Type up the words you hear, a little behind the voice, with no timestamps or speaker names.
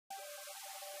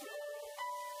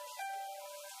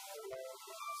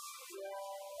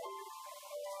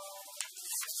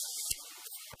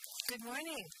Good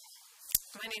morning.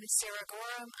 My name is Sara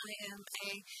Gorham. I am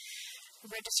a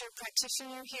registered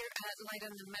practitioner here at Light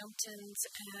on the Mountains,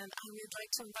 and I would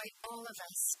like to invite all of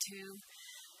us to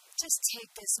just take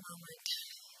this moment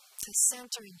to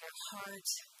center in your heart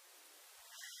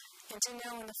and to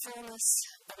know in the fullness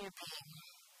of your being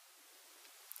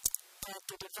that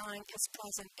the divine is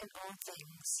present in all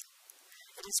things.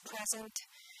 It is present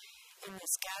in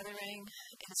this gathering,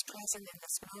 it is present in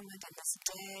this moment, in this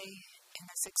day, in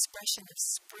this expression of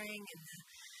spring, in the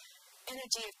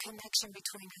energy of connection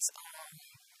between us all.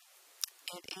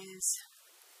 It is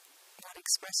what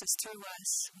expresses through us,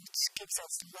 which gives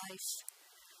us life,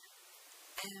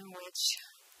 and which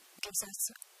gives us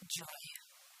joy.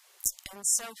 And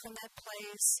so from that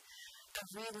place of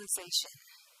realization,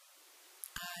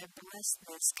 I bless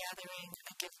this gathering.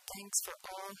 I give thanks for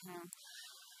all who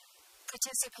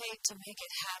participate to make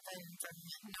it happen, from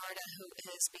Narda, who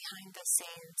is behind the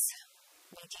scenes,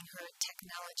 making her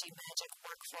technology magic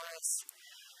work for us,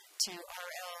 to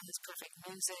RL, his perfect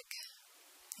music,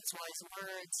 his wise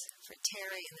words, for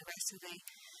Terry and the rest of the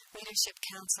Leadership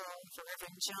Council, for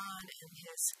Reverend John and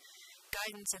his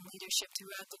guidance and leadership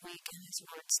throughout the week and his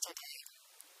words today.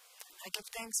 I give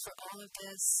thanks for all of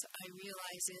this. I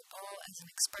realize it all as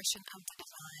an expression of the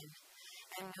divine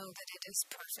and know that it is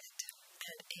perfect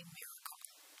and a miracle.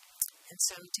 And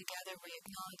so together we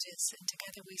acknowledge this, and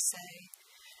together we say,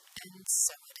 and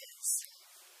so it is.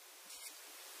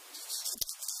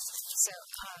 So,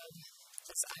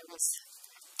 as I was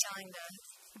telling the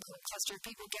little cluster of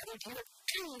people gathered here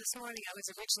this morning, I was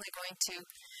originally going to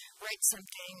write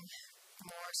something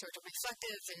more sort of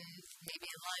reflective and maybe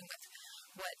in line with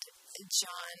what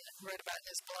John wrote about in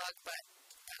his blog, but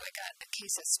I got a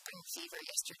case of spring fever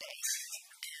yesterday.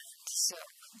 So,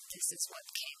 this is what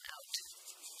came out.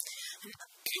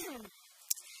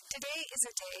 Today is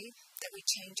a day that we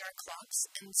change our clocks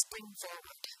and spring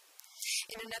forward.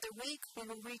 In another week, we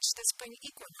will reach the spring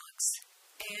equinox,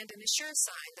 and in a sure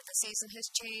sign that the season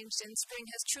has changed and spring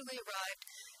has truly arrived,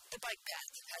 the bike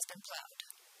path has been plowed.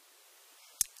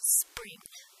 Spring.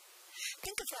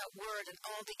 Think of that word and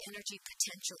all the energy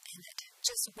potential in it,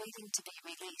 just waiting to be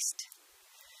released.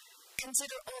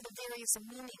 Consider all the various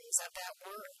meanings of that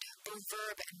word, both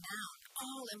verb and noun,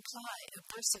 all imply a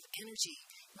burst of energy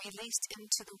released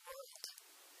into the world.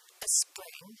 A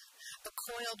spring, a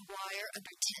coiled wire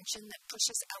under tension that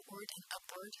pushes outward and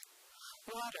upward.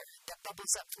 Water that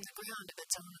bubbles up from the ground of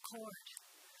its own accord.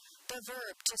 The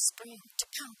verb to spring, to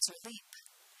pounce or leap.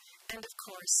 And of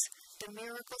course, the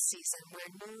miracle season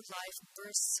where new life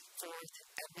bursts forth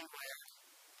everywhere.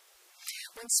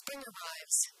 When spring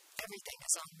arrives, everything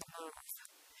is on the move.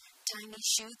 Tiny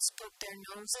shoots poke their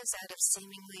noses out of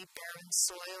seemingly barren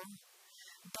soil.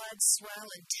 Buds swell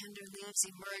and tender leaves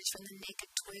emerge from the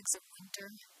naked twigs of winter.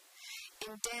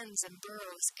 In dens and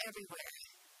burrows everywhere,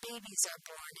 babies are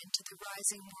born into the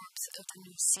rising warmth of the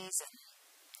new season.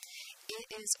 It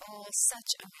is all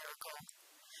such a miracle,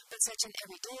 but such an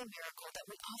everyday miracle that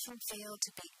we often fail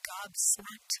to be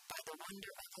gobsmacked by the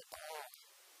wonder of it all.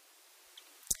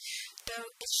 Though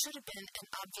it should have been an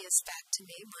obvious fact to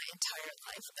me my entire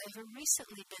life, I have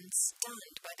recently been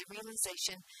stunned by the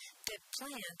realization that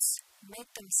plants make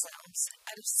themselves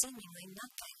out of seemingly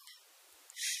nothing.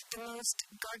 The most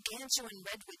gargantuan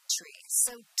redwood tree,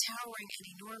 so towering and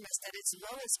enormous that its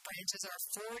lowest branches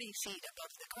are 40 feet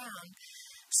above the ground,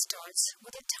 starts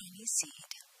with a tiny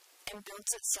seed and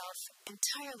builds itself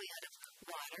entirely out of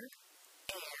water,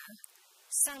 air,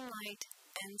 sunlight,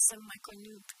 and some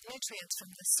micronutrients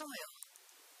from the soil.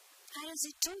 How does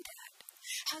it do that?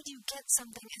 How do you get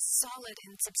something as solid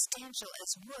and substantial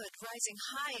as wood rising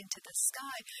high into the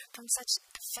sky from such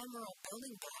ephemeral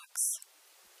building blocks?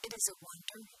 It is a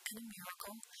wonder and a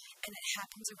miracle, and it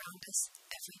happens around us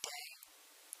every day.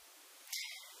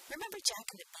 Remember Jack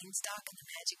and the Beanstalk and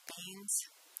the magic beans?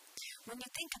 When you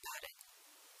think about it,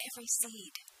 every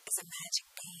seed is a magic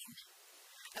bean.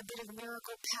 A bit of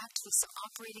miracle packed with some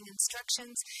operating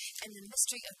instructions and the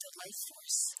mystery of the life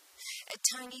force. A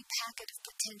tiny packet of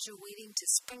potential waiting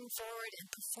to spring forward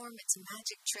and perform its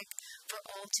magic trick for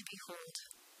all to behold.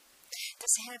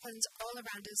 This happens all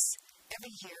around us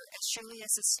every year as surely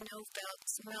as the snow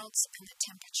melts and the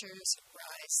temperatures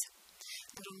rise.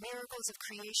 Little miracles of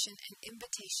creation and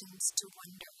invitations to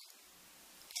wonder.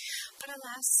 But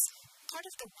alas, part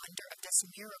of the wonder of this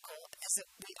miracle is that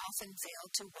we often fail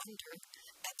to wonder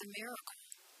at the miracle.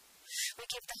 We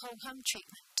give the ho-hum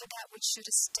treatment to that which should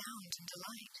astound and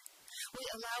delight. We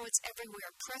allow its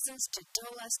everywhere presence to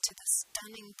dull us to the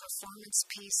stunning performance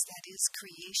piece that is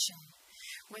creation,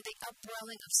 where the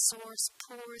upwelling of source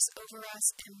pours over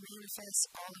us and manifests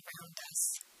all around us.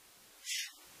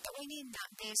 But we need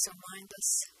not be so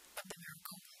mindless of the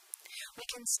miracle. We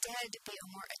can instead be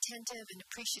a more attentive and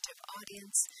appreciative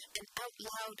audience, an out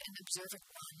loud and observant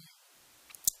one.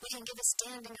 We can give a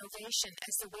standing ovation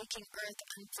as the waking earth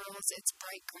unfurls its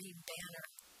bright green banner.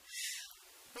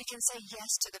 We can say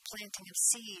yes to the planting of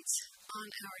seeds on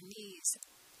our knees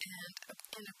and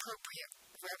in appropriate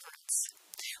reverence.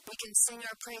 We can sing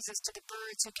our praises to the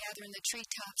birds who gather in the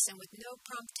treetops and with no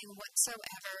prompting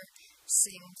whatsoever,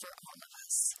 sing for all of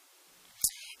us.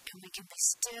 And we can be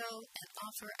still and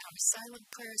offer our silent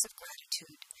prayers of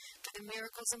gratitude for the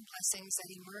miracles and blessings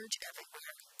that emerge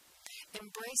everywhere,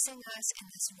 embracing us in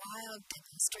this wild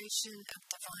demonstration of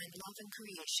divine love and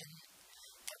creation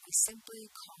that we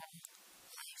simply call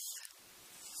life.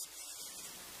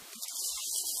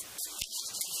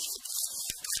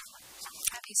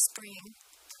 Happy spring.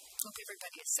 Hope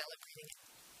everybody is celebrating it.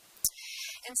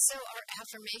 And so our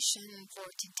affirmation for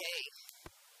today,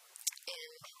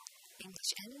 in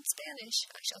English and in Spanish,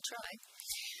 I shall try.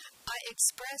 I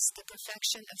express the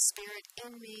perfection of Spirit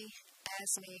in me,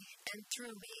 as me, and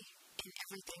through me in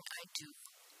everything I do.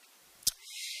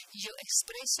 Yo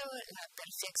expreso la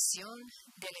perfección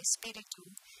del Espíritu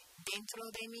dentro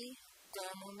de mí,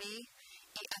 como mí,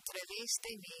 y a través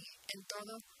de mí en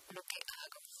todo lo que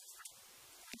hago.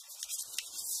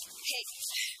 Hey.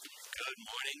 Good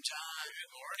morning, John.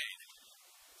 Good morning.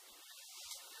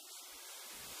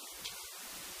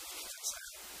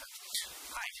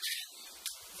 Hi.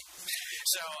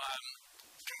 So,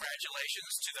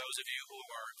 congratulations to those of you who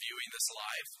are viewing this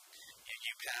live.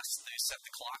 You passed the set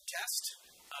the clock test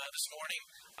this morning.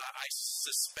 I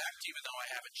suspect, even though I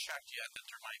haven't checked yet, that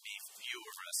there might be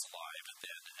fewer of us live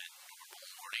than in normal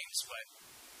mornings, but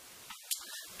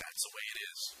that's the way it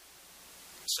is.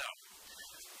 So,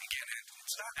 again,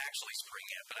 it's not actually spring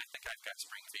yet, but I think I've got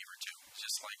spring fever too. It's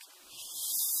just like,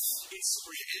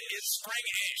 it's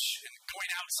spring-ish, and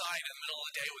going outside in the middle of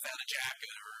the day without a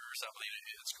jacket or something,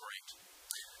 it's great.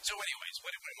 So anyways,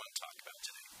 what do we want to talk about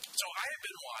today? So I have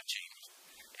been watching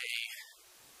a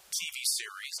TV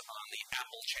series on the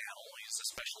Apple channel. It's a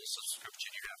special subscription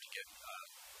you have to get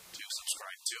to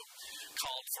subscribe to,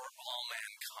 called For All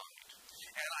Mankind.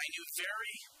 And I knew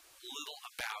very little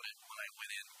about it when I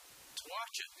went in to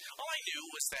watch it. All I knew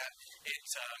was that it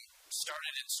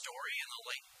started its story in the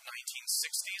late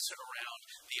 1960s around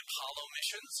the Apollo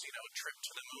missions, trip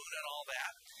to the moon and all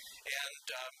that. And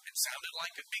it sounded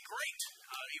like it'd be great.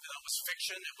 Even though it was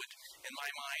fiction, it would, in my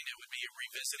mind, it would be a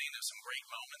revisiting of some great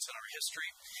moments in our history.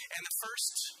 And the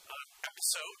first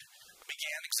episode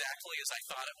began exactly as I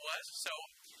thought it was. So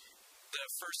the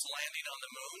first landing on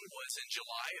the moon was in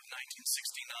July of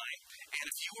 1969. And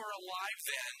if you were alive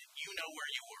then, you know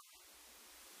where you were.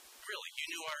 Really, you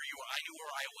knew where you were. I knew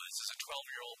where I was as a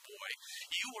 12-year-old boy.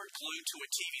 You were glued to a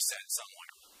TV set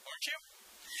somewhere, weren't you?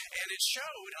 And it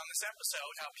showed on this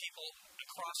episode how people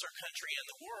across our country and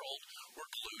the world were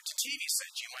glued to TV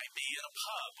sets. You might be in a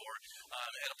pub or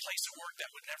at a place of work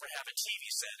that would never have a TV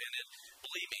set in it.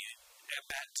 Believe me, at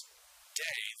that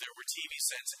day, there were TV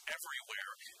sets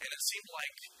everywhere, and it seemed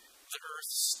like the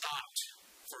earth stopped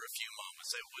for a few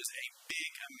moments. It was a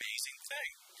big, amazing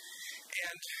thing.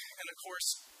 And of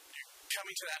course,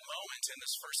 coming to that moment in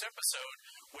this first episode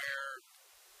where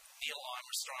Neil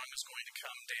Armstrong is going to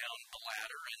come down the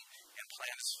ladder and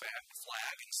plant his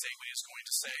flag and say what he's going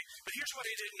to say. But here's what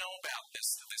I didn't know about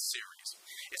this series.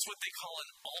 It's what they call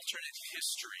an alternate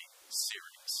history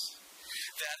series.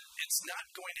 That it's not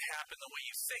going to happen the way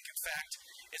you think. In fact,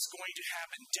 it's going to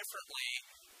happen differently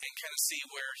and kind of see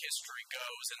where history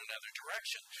goes in another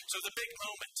direction. So the big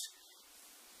moment,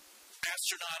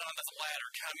 astronaut on the ladder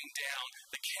coming down,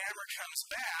 the camera comes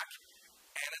back,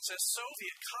 and it's a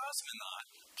Soviet cosmonaut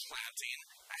planting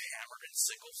a hammer and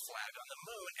sickle flag on the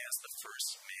moon as the first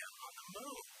man on the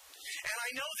moon. And I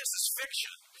know this is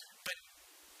fiction, but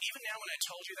even now when I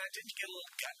told you that, didn't you get a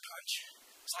little gut punch?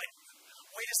 It's like,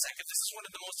 wait a second, this is one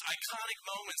of the most iconic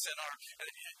moments in our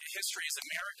history as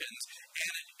Americans,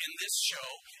 and in this show,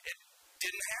 it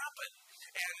didn't happen.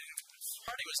 And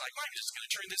part of me was like, well, I'm just going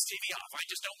to turn this TV off. I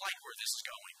just don't like where this is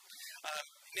going.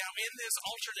 Now, in this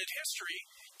alternate history,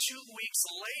 2 weeks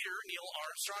later, Neil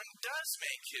Armstrong does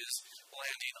make his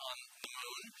landing on the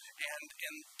moon. And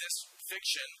in this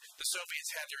fiction, the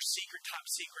Soviets had their top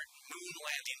secret moon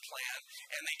landing plan.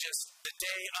 And they just, the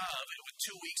day of, it was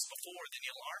 2 weeks before the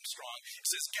Neil Armstrong,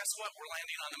 says, guess what? We're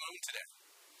landing on the moon today.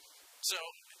 So,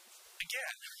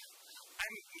 again,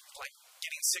 I'm like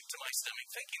getting sick to my stomach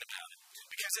thinking about it.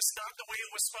 Because it's not the way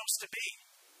it was supposed to be.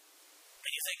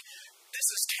 And you think, this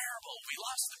is terrible. We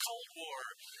lost the Cold War.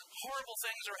 Horrible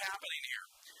things are happening here.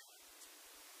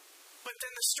 But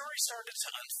then the story started to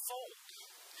unfold.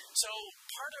 So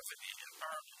part of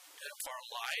our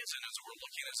lives, and as we're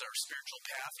looking at our spiritual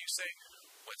path, you say,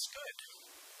 what's good?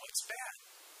 What's bad?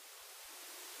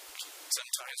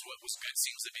 Sometimes what was good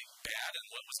seems to be bad, and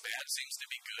what was bad seems to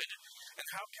be good. And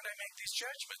how can I make these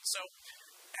judgments? So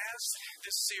as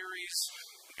this series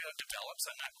develops,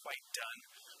 I'm not quite done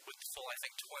with the full,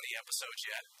 20 episodes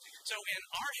yet. So in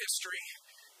our history,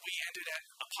 we ended at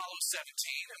Apollo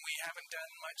 17, and we haven't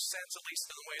done much since, at least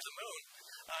in the way of the moon.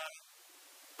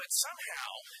 But somehow,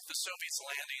 the Soviets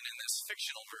landing in this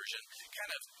fictional version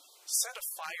kind of set a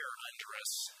fire under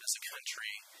us as a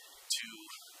country to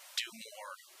do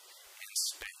more in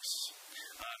space.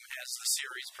 As the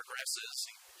series progresses,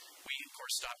 we, of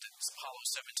course, stopped at Apollo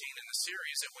 17 in the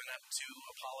series. It went up to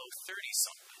Apollo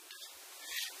 30-something.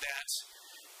 That,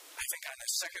 I think on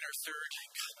the second or third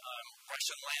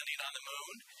Russian landing on the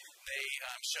moon, they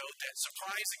showed that,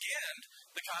 surprise again,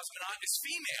 the cosmonaut is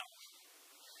female.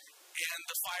 And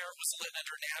the fire was lit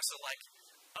under NASA like,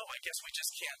 oh, I guess we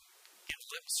just can't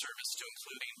give lip service to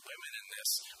including women in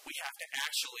this. We have to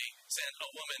actually send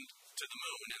a woman to the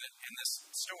moon in this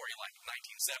story, like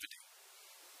 1970.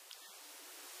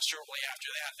 Shortly after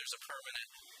that, there's a permanent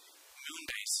moon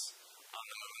base on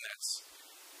the moon that's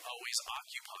always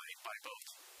occupied by both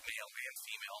male and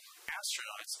female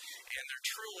astronauts, and they're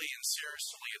truly and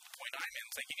seriously at the point I'm in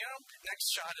thinking,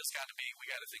 next shot has got to be, we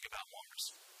got to think about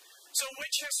Mars. So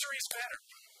which history is better?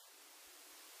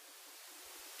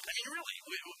 Really,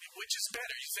 which is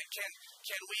better? You think,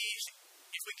 can we,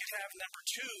 if we could have number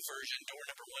 2 version, door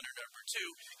number 1 or number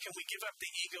 2, can we give up the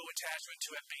ego attachment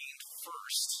to it being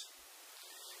first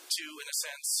to, in a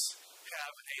sense,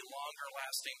 have a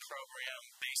longer-lasting program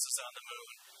basis on the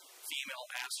moon, female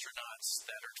astronauts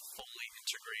that are fully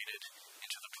integrated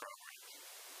into the program?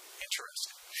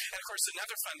 Interesting. And of course,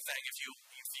 another fun thing, if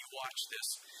you watch this,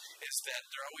 is that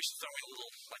they're always throwing a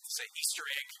little, like to say, Easter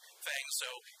egg thing. So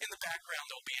in the background,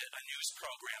 there'll be a news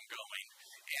program going,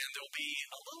 and there'll be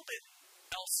a little bit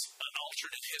else, an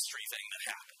alternate history thing that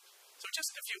happened. So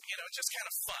just if it's just kind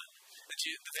of fun. That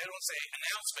they don't say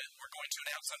announcement, we're going to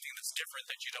announce something that's different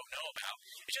that you don't know about.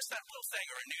 It's just that little thing,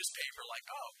 or a newspaper like,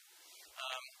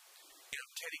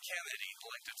 Teddy Kennedy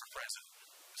elected for president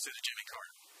instead of Jimmy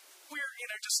Carter. We're,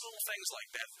 just little things like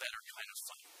that that are kind of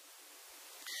fun.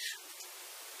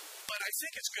 But I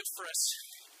think it's good for us,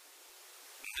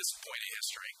 in this point of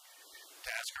history, to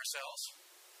ask ourselves,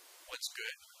 what's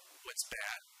good, what's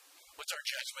bad, what's our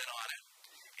judgment on it?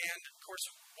 And, of course,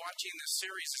 watching this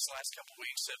series these last couple of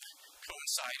weeks have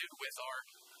coincided with our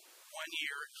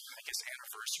 1-year,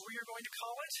 anniversary, you're going to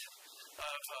call it,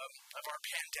 of our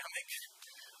pandemic.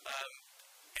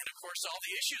 And, of course, all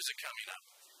the issues are coming up.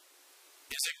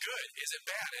 Is it good? Is it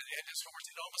bad? And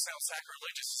it almost sounds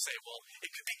sacrilegious to say, well,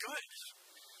 it could be good.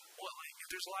 Well,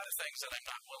 there's a lot of things that I'm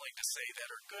not willing to say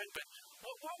that are good, but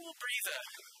what will be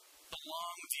the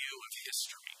long view of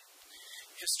history?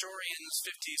 Historians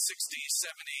 50, 60,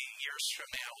 70 years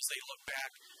from now, as they look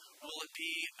back, will it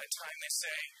be a time they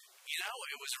say,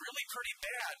 it was really pretty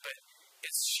bad, but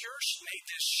it sure made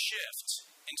this shift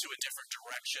into a different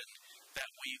direction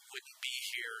that we wouldn't be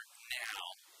here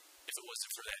now if it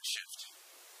wasn't for that shift?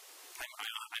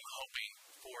 I'm hoping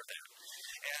for that.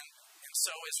 And so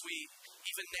as we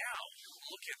even now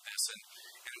look at this, and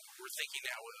we're thinking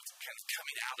now of kind of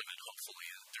coming out of it, hopefully,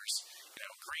 there's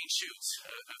green shoots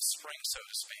of spring, so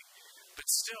to speak. But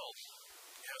still,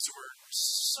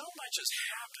 so much has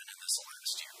happened in this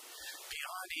last year,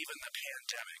 beyond even the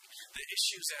pandemic, the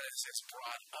issues that it's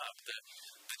brought up, the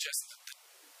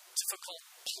difficult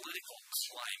political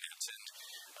climate, and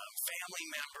family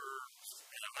member,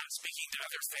 and I'm not speaking to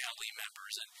other family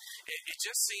members, and it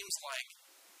just seems like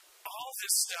all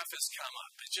this stuff has come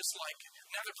up. It's just like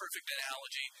another perfect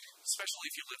analogy, especially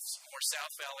if you live more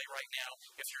South Valley right now.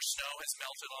 If your snow has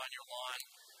melted on your lawn,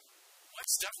 what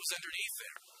stuff was underneath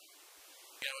there?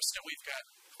 Snow we've got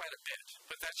quite a bit,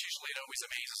 but that's usually, it always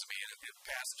amazes me. And in the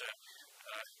past,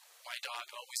 my dog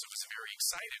always was very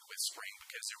excited with spring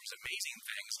because there was amazing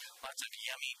things, lots of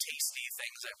yummy, tasty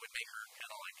things that would make her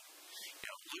kind of like,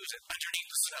 lose it underneath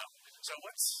the snow. So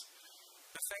what's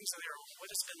the things that are, what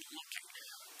has been looking?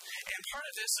 And part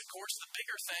of this, of course, the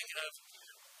bigger thing of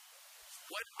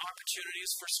what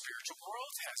opportunities for spiritual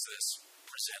growth has this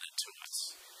presented to us?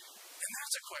 And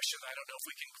that's a question I don't know if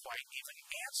we can quite even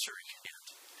answer yet.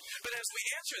 But as we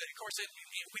answer that, of course,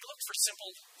 we look for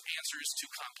simple answers to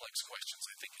complex questions,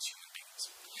 I think, as human beings.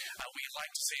 We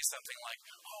like to say something like,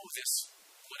 this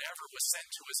whatever was sent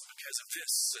to us because of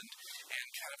this, and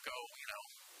kind of go,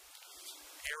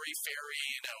 airy-fairy,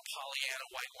 Pollyanna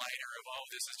white lighter of,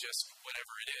 this is just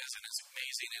whatever it is, and it's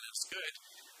amazing and it's good.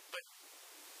 But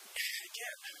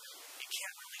again, you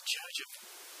can't really judge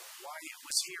why it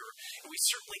was here. And we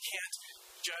certainly can't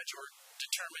judge or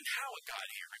determine how it got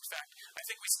here. In fact, I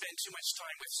think we spend too much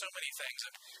time with so many things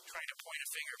of trying to point a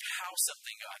finger of how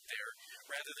something got there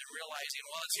rather than realizing,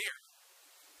 well, it's here.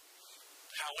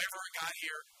 However it got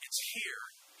here, it's here.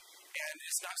 And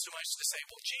it's not so much to say,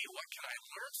 well, gee, what can I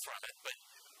learn from it? But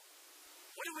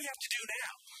what do we have to do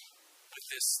now with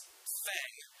this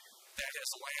thing that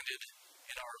has landed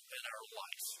in our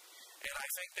life? And I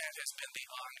think that has been the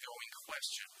ongoing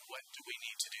question. What do we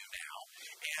need to do now?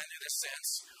 And in a sense,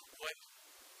 what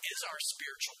is our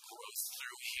spiritual growth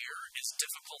through here, as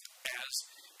difficult as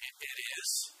it is?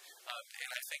 And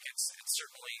I think it's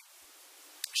certainly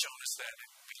shown us that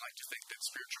we like to think that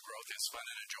spiritual growth is fun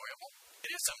and enjoyable.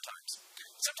 It is sometimes.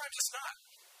 Sometimes it's not.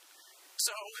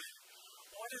 So,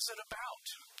 what is it about?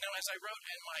 Now, as I wrote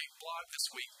in my blog this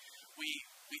week,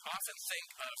 we often think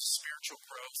of spiritual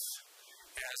growth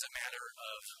as a matter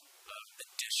of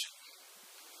addition.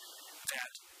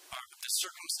 That the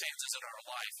circumstances in our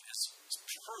life is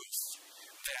proof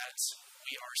that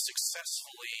we are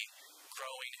successfully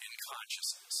growing in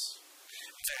consciousness.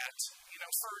 That,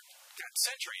 for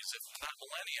centuries, if not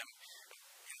millennium,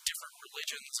 in different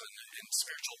religions and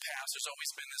spiritual paths, there's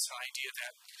always been this idea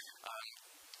that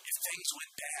if things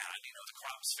went bad, the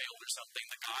crops failed or something,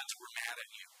 the gods were mad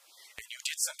at you, and you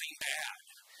did something bad.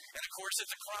 And of course, if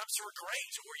the crops were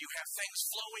great, or you have things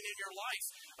flowing in your life,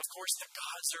 of course the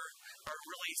gods are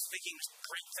really thinking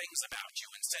great things about you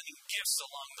and sending gifts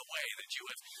along the way that you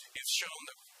have shown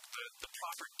the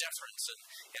proper deference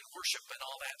and worship and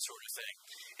all that sort of thing.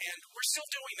 And we're still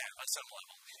doing that on some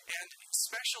level. And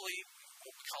especially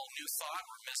what we call New Thought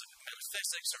or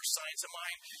metaphysics or science of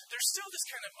mind, there's still this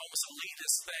kind of almost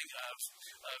elitist thing of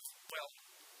well,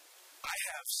 I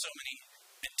have so many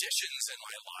additions in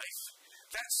my life.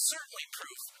 That's certainly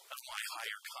proof of my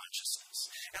higher consciousness.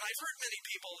 And I've heard many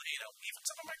people, even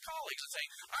some of my colleagues say,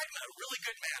 I'm a really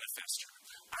good manifester.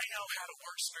 I know how to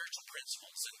work spiritual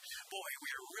principles. And boy, we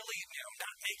are really,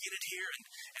 not making it here.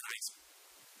 And I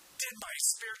did my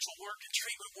spiritual work and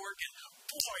treatment work. And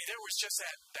boy, there was just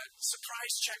that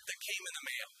surprise check that came in the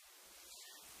mail.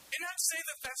 And not to say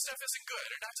that stuff isn't good,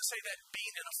 or not to say that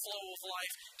being in a flow of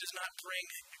life does not bring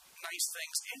nice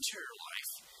things into your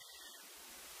life.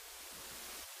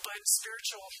 But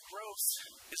spiritual growth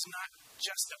is not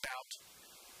just about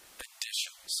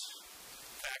additions.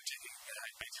 In fact,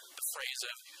 the phrase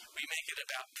of, we make it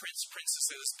about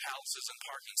princesses, palaces, and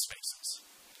parking spaces.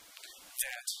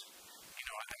 That,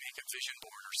 I make a vision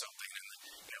board or something, and,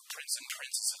 prince and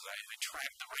princesses, I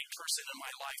track the right person in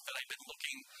my life that I've been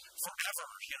looking forever,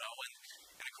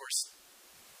 and of course,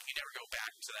 you never go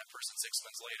back to that person 6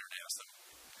 months later and ask them,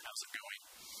 how's it going?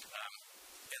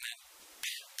 And then,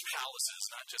 palaces,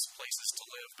 not just places to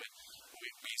live, but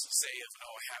we say,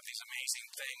 I have these amazing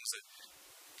things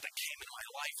that came in my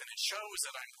life, and it shows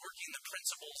that I'm working the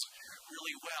principles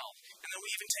really well. And then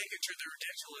we even take it to the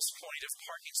ridiculous point of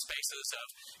parking spaces of,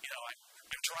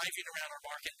 I'm driving around our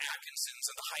market, Atkinson's,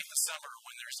 in the height of summer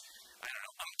when there's,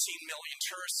 umpteen million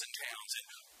tourists in towns, and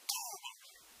boom,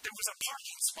 there was a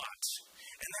parking spot.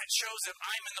 And that shows that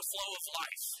I'm in the flow of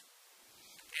life.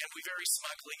 And we very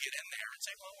smugly get in there and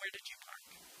say, well, where did you park?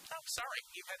 Oh, sorry,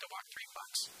 you had to walk 3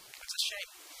 blocks. That's a shame.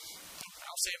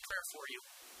 I'll say a prayer for you.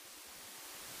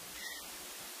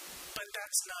 But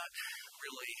that's not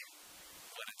really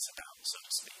what it's about, so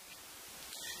to speak.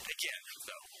 Again,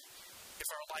 though, if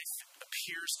our life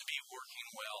appears to be working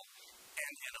well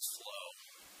and in a flow,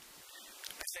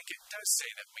 I think it does say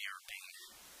that we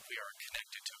are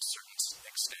connected to a certain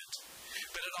extent.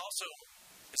 But it also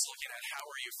is looking at how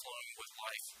are you flowing with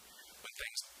life when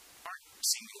things aren't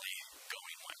seemingly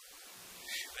going well.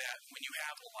 That when you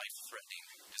have a life-threatening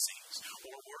disease,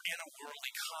 or we're in a world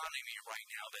economy right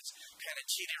now that's kind of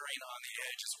teetering on the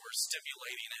edge as we're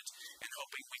stimulating it and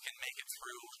hoping we can make it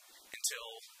through until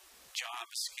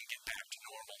jobs can get back to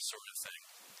normal sort of thing.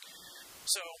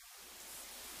 So,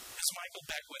 as Michael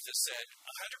Beckwith has said,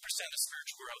 100% of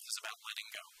spiritual growth is about letting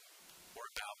go, or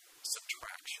about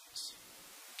subtractions.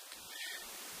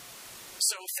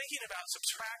 So thinking about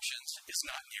subtractions is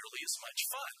not nearly as much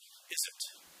fun, is it?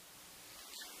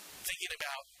 Thinking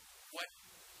about what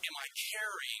am I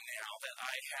carrying now that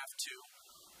I have to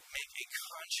make a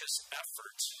conscious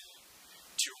effort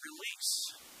to release?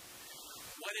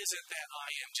 What is it that I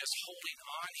am just holding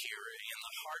on here in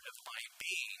the heart of my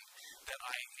being that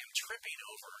I am tripping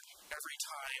over every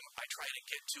time I try to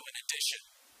get to an addition,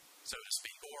 so to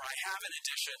speak? Or I have an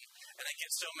addition and I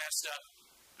get so messed up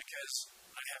because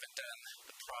I haven't done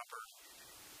the proper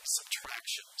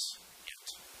subtractions yet.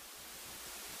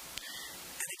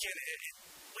 And again,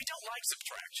 we don't like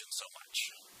subtraction so much.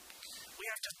 We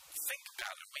have to think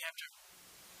about it. We have to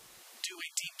do a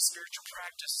deep spiritual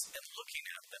practice in looking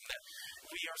at them, that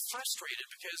we are frustrated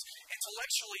because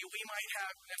intellectually we might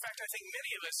have, in fact, I think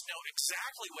many of us know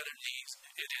exactly what it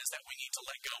is that we need to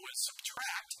let go and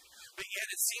subtract, but yet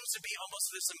it seems to be almost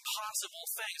this impossible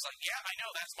thing. It's like, yeah, I know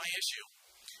that's my issue,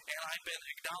 and I've been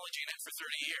acknowledging it for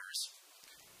 30 years.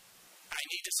 I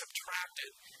need to subtract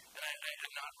it, and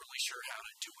I'm not really sure how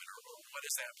to do it, or what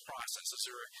is that process? Is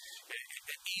there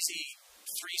an easy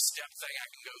 3-step thing I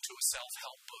can go to a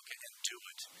self-help book and do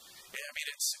it? I mean,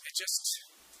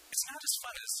 it's not as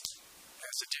fun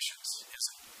as additions, is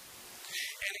it?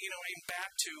 And,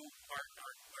 back to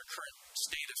our current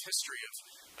state of history of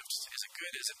is it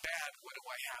good, is it bad, what do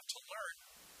I have to learn?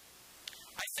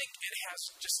 I think it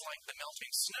has, just like the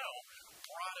melting snow,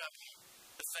 brought up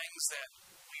the things that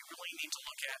we really need to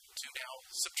look at to now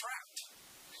subtract.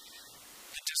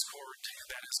 The discord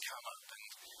that has come up, and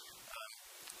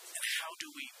how do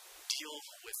we deal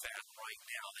with that right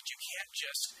now? That you can't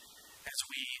just, as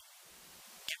we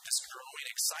get this growing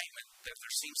excitement that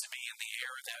there seems to be in the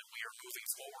air, that we are moving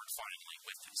forward finally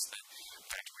with this. That, in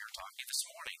fact, we were talking this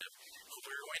morning of who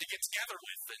we were going to get together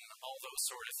with and all those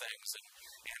sort of things,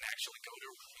 and actually go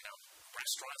to,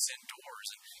 restaurants indoors,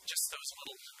 and just those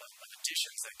little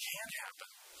additions that can happen.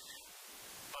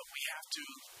 But we have to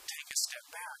take a step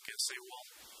back and say, well,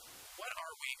 what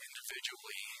are we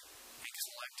individually and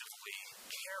collectively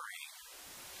carrying?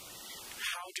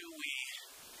 How do we,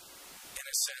 in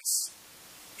a sense,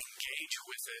 engage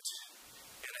with it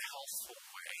in a healthful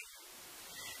way,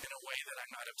 in a way that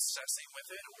I'm not obsessing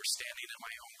with it or standing in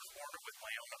my own corner with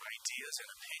my own ideas and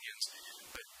opinions,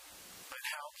 but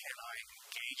how can I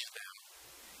engage them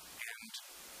and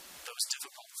those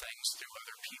difficult things through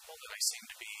other people that I seem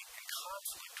to be in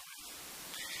conflict with?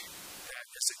 That,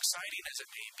 as exciting as it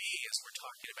may be, as we're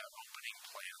talking about opening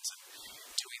plans and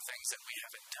doing things that we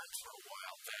haven't done for a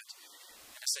while, that,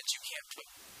 in a sense, you can't put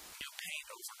new paint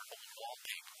over old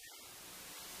wallpaper.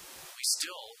 We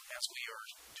still, as we are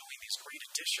doing these great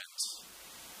additions,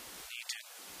 need to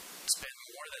spend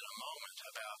more than a moment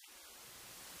about,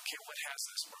 okay, what has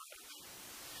this brought up?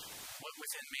 What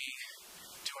within me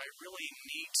do I really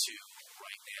need to,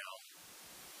 right now,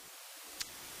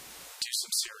 do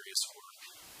some serious work?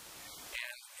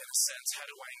 And, in a sense, how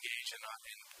do I engage and not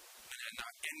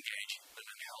engage in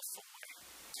a healthful way?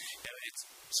 It's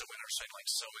so interesting, like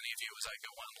so many of you, as I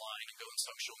go online and go on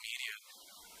social media,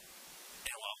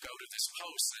 I'll go to this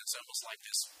post, and it's almost like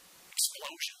this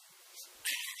explosion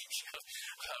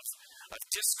of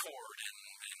discord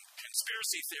and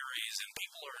conspiracy theories, and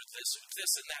people are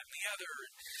this and that and the other,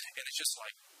 and it's just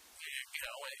like,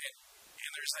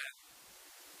 and there's that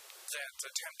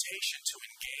temptation to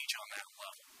engage on that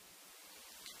level.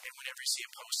 And whenever you see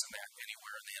a post in that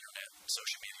anywhere on the internet,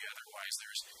 social media, otherwise,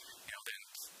 there's then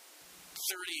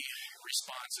 30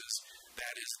 responses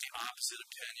that is the opposite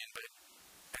opinion, but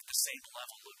at the same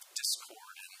level of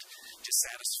discord and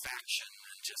dissatisfaction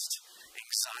and just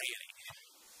anxiety.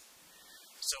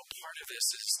 So part of this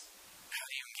is how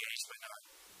do you engage but not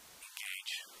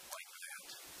engage like that.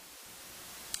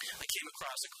 I came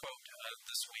across a quote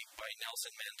this week by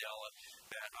Nelson Mandela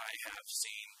that I have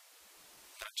seen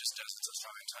not just dozens of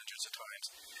times, hundreds of times,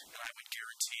 and I would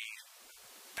guarantee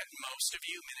that most of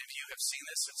you, many of you, have seen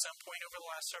this at some point over the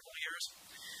last several years.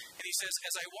 And he says,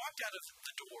 as I walked out of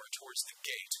the door towards the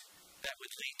gate that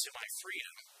would lead to my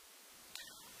freedom,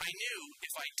 I knew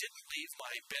if I didn't leave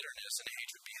my bitterness and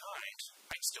hatred behind,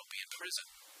 I'd still be in prison.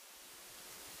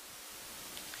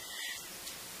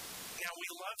 Now, we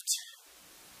loved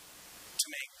to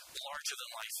make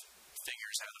larger-than-life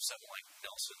figures out of someone like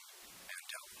Nelson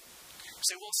Mandela.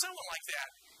 Say, well, someone like that,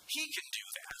 he can do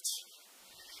that.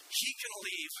 He can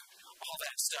leave all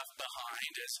that stuff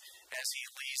behind as he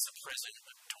leaves the prison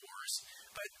doors.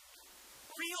 But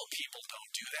real people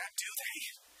don't do that, do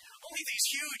they? Only these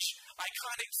huge,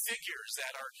 iconic figures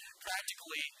that are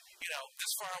practically,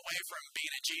 this far away from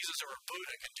being a Jesus or a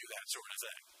Buddha can do that sort of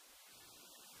thing.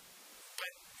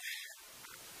 But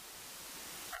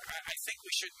I think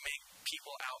we should make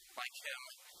people out like him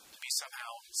to be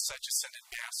somehow such ascended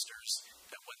masters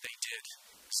that what they did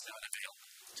is not available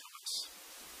to us.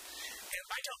 And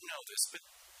I don't know this, but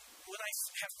when I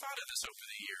have thought of this over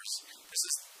the years, this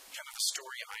is kind of a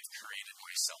story I've created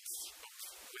myself,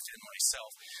 within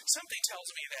myself. Something tells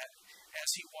me that as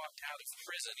he walked out of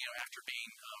prison, after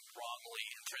being wrongly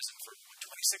in prison for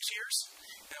 26 years,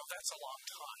 that's a long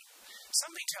time.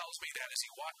 Something tells me that as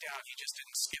he walked out, he just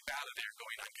didn't skip out of there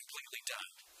going, I'm completely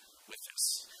done. with this.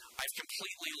 I've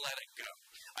completely let it go.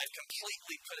 I've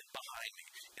completely put it behind me.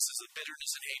 This is the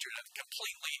bitterness and hatred.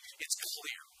 It's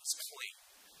clear. It's clean.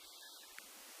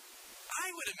 I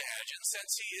would imagine,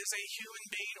 since he is a human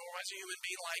being, or was a human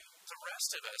being like the rest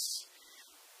of us,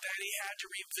 that he had to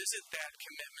revisit that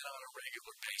commitment on a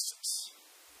regular basis.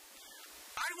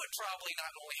 I would probably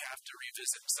not only have to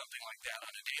revisit something like that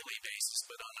on a daily basis,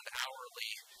 but on an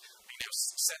hourly,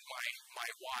 set my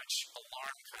watch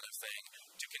alarm kind of thing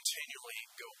to continually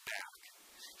go back.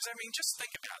 Because, just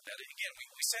think about that. Again,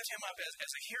 we set him up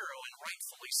as a hero, and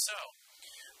rightfully so.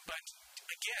 But,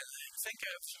 again, think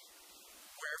of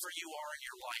wherever you are in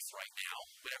your life right now,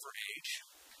 whatever age.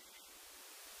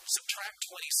 Subtract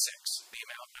 26, the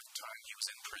amount of time he was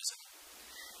in prison.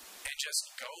 And just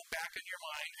go back in your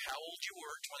mind how old you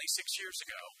were 26 years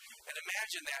ago, and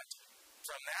imagine that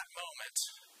from that moment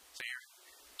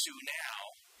to now,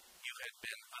 you had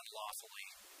been unlawfully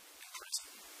in prison.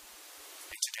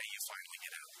 And today you finally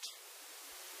get out.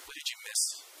 What did you miss?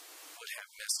 Would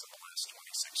have missed in the last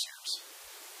 26 years?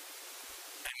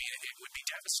 It would be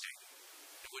devastating.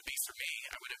 It would be for me.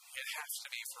 It has to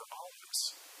be for all of us.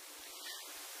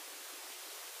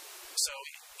 So,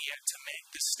 yet to make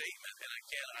this statement, and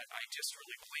again, I just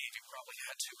really believe he probably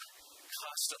had to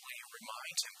constantly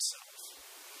remind himself.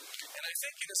 And I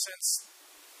think, in a sense,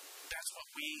 that's what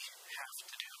we have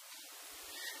to do.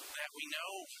 That we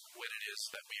know what it is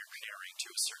that we are carrying to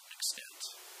a certain extent.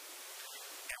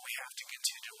 And we have to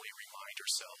continually remind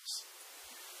ourselves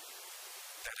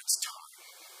that it's time.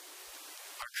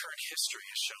 Our current history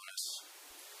has shown us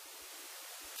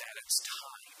that it's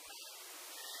time.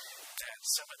 That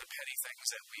some of the petty things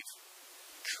that we've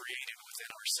created within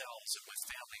ourselves and with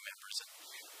family members and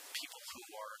people who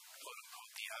are,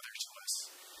 quote-unquote, the other to us,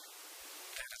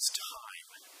 that it's time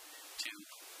to,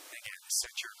 again,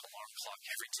 set your alarm clock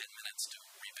every 10 minutes to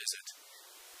revisit.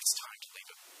 It's time to leave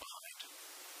it behind.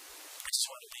 I just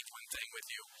want to leave one thing with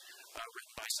you,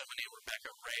 written by someone named Rebecca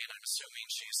Ray, and I'm assuming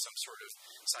she's some sort of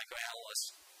psychoanalyst,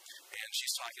 and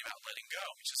she's talking about letting go.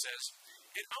 She says,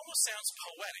 it almost sounds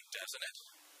poetic, doesn't it?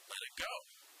 Let it go.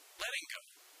 Letting go.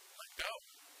 Let go.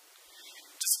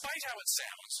 Despite how it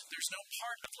sounds, there's no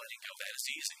part of letting go that is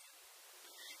easy.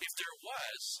 If there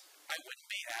was, I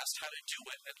wouldn't be asked how to do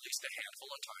it at least a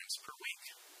handful of times per week.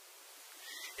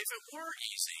 If it were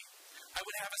easy, I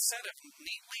would have a set of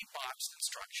neatly boxed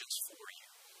instructions for you.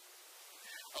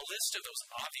 A list of those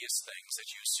obvious things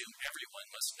that you assume everyone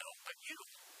must know but you.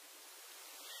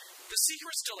 The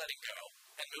secrets to letting go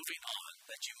and moving on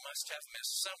that you must have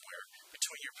missed somewhere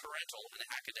between your parental and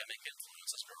academic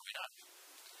influences growing up.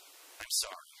 I'm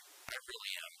sorry, I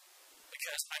really am,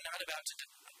 because I'm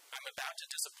about to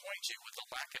disappoint you with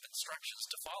the lack of instructions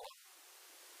to follow.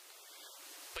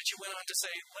 But you went on to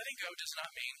say, letting go does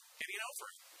not mean getting over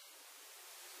it.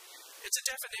 It's a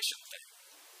definition thing.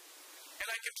 And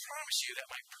I can promise you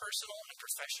that my personal and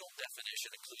professional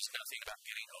definition includes nothing about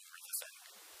getting over the thing.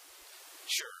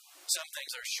 Sure, some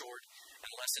things are short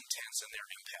and less intense in their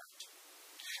impact.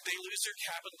 They lose their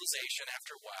capitalization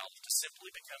after a while to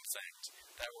simply become things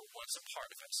that were once a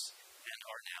part of us and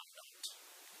are now not.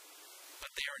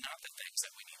 But they are not the things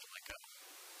that we need to let go.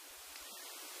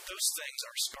 Those things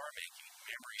are scar-making,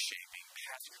 memory-shaping,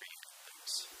 path-creating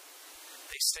things.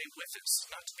 They stay with us,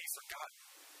 not to be forgotten.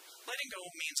 Letting go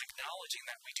means acknowledging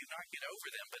that we do not get over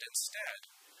them, but instead,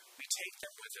 we take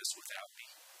them with us without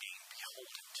being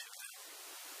beholden to them.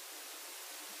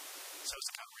 So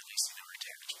it's about releasing our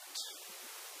attachment.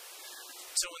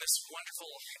 So in this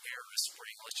wonderful air of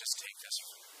spring, let's just take this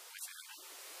within.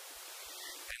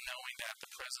 And knowing that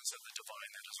the presence of the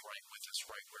divine that is right with us,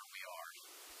 right where we are,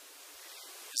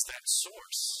 is that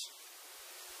source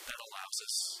that allows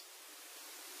us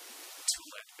to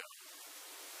let go.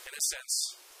 In a sense,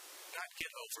 not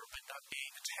get over, but not be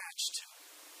attached to,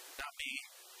 not be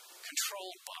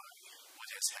controlled by what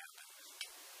has happened,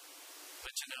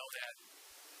 but to know that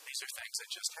these are things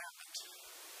that just happened,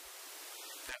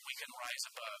 that we can rise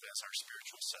above as our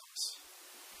spiritual selves,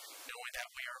 knowing that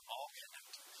we are all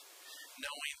connected,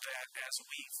 knowing that as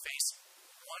we face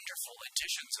wonderful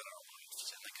additions in our lives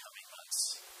in the coming months,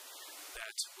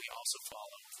 that we also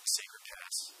follow the sacred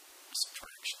path of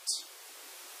subtractions,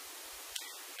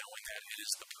 knowing that it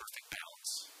is the perfect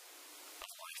balance of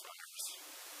life on earth.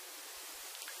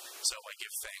 So I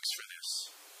give thanks for this.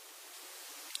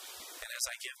 And as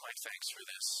I give my thanks for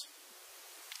this,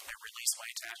 I release my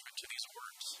attachment to these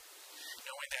words,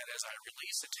 knowing that as I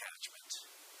release attachment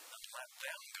and let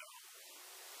them go,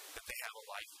 that they have a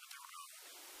life of their own,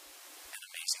 and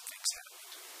amazing things happen.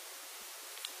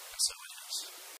 And so it is.